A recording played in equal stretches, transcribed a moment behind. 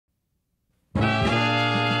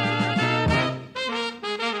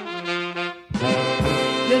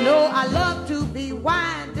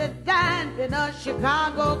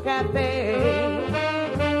Chicago cafe.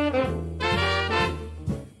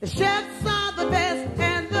 The chefs are the best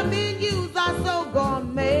and the menus are so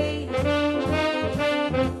gourmet.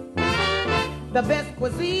 The best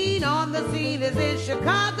cuisine on the scene is in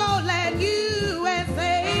Chicagoland,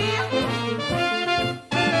 USA.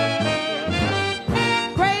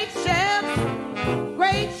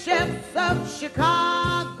 Great chefs of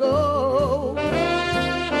Chicago.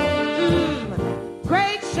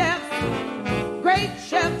 Great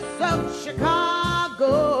chefs of Chicago.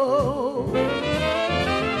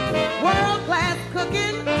 World-class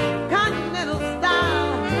cooking, continental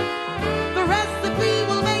style. The recipe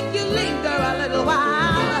will make you linger a little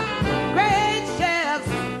while. Great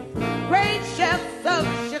chefs of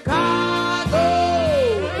Chicago.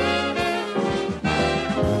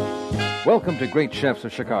 Welcome to Great Chefs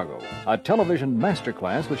of Chicago, a television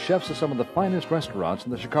masterclass with chefs of some of the finest restaurants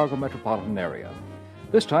in the Chicago metropolitan area.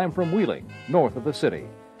 This time from Wheeling, north of the city,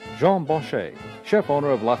 Jean Banchet, chef-owner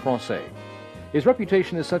of La Francaise. His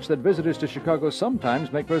reputation is such that visitors to Chicago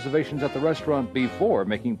sometimes make reservations at the restaurant before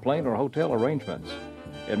making plane or hotel arrangements.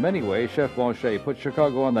 In many ways, Chef Banchet put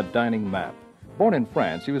Chicago on the dining map. Born in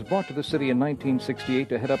France, he was brought to the city in 1968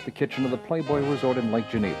 to head up the kitchen of the Playboy Resort in Lake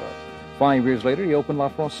Geneva. 5 years later, he opened La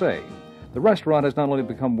Francaise. The restaurant has not only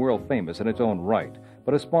become world famous in its own right,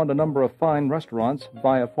 but has spawned a number of fine restaurants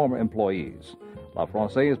via former employees. La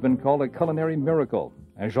Francaise has been called a culinary miracle,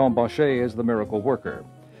 and Jean Banchet is the miracle worker.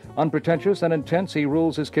 Unpretentious and intense, he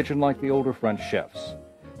rules his kitchen like the older French chefs.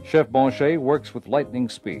 Chef Banchet works with lightning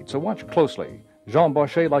speed, so watch closely. Jean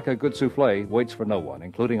Banchet, like a good soufflé, waits for no one,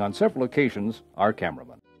 including on several occasions our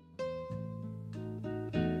cameraman.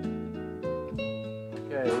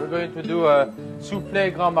 Okay, we're going to do a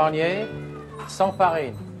soufflé Grand Marnier sans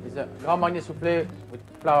farine. It's a Grand Marnier soufflé with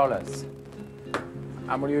flourless.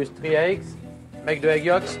 I'm going to use 3 eggs. Make the egg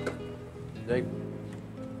yolks.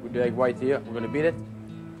 With the egg white here, we're going to beat it.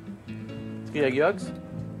 3 egg yolks.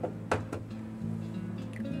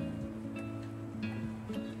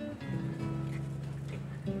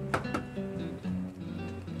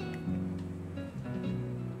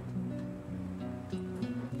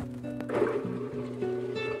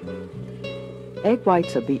 Egg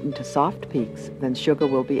whites are beaten to soft peaks, then sugar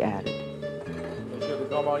will be added. Sugar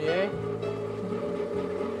Grand Marnier.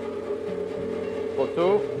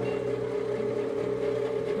 Poteau.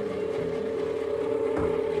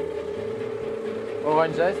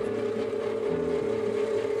 Orange zest.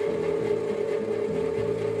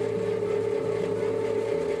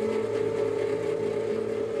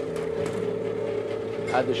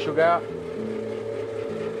 Add the sugar.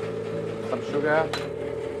 Some sugar.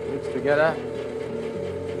 Mix together.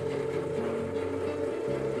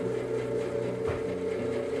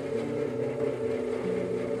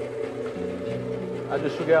 Add the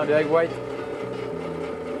sugar and the egg white.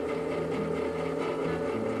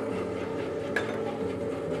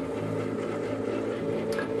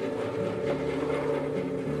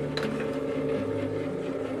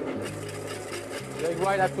 The egg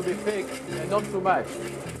white has to be thick and not too much.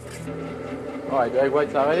 All right, the egg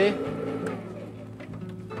whites are ready.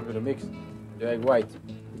 I'm going to mix the egg white.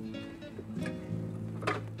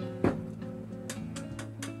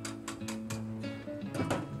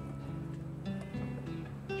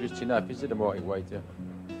 Just enough, is it the more egg white here?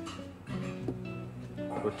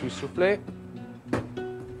 Put 2 soufflé.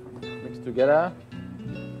 Mix together.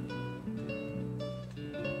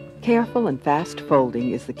 Careful and fast folding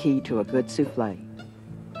is the key to a good soufflé.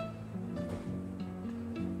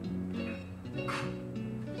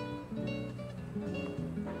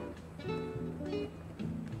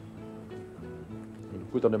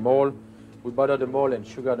 Put on the mold. We butter the mold and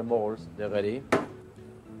sugar the molds. They're ready.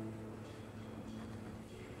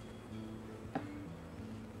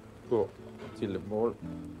 Pour till the mold.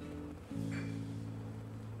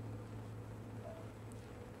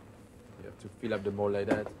 You have to fill up the mold like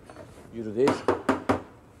that. You do this.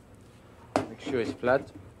 Make sure it's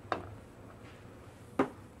flat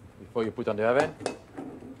before you put on the oven.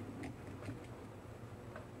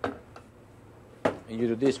 And you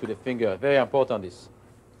do this with a finger. Very important, this.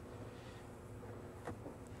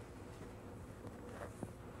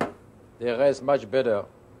 They rise much better.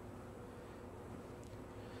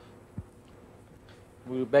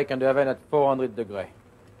 We'll bake in the oven at 400 degrees.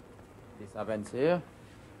 This oven's here.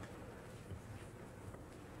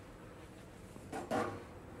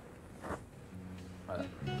 Voilà.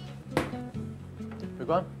 You're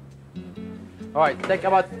gone? All right, take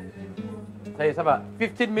about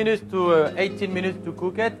 15 minutes to 18 minutes to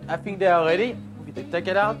cook it. I think they are ready. We can take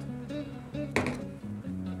it out.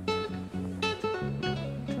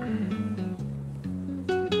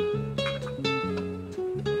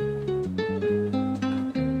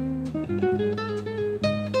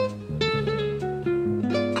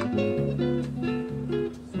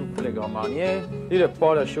 Grand Marnier. Little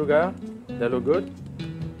powdered sugar. They look good.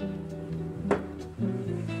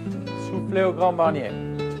 Soufflé au Grand Marnier.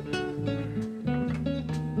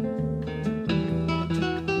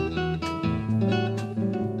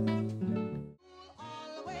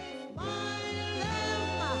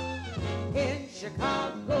 In Chicagoland,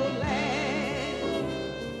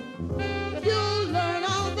 you'll learn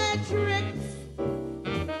all their tricks.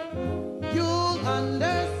 You'll understand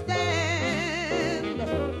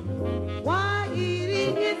why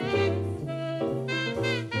eating is kicks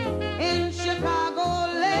in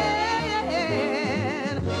Chicagoland.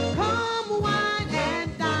 Come wine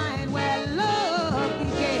and dine where love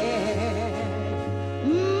began.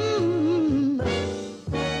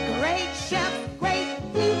 Great chef, great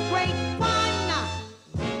food, great fun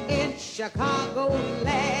in Chicagoland.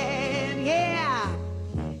 Yeah,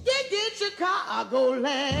 you get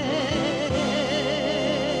Chicagoland.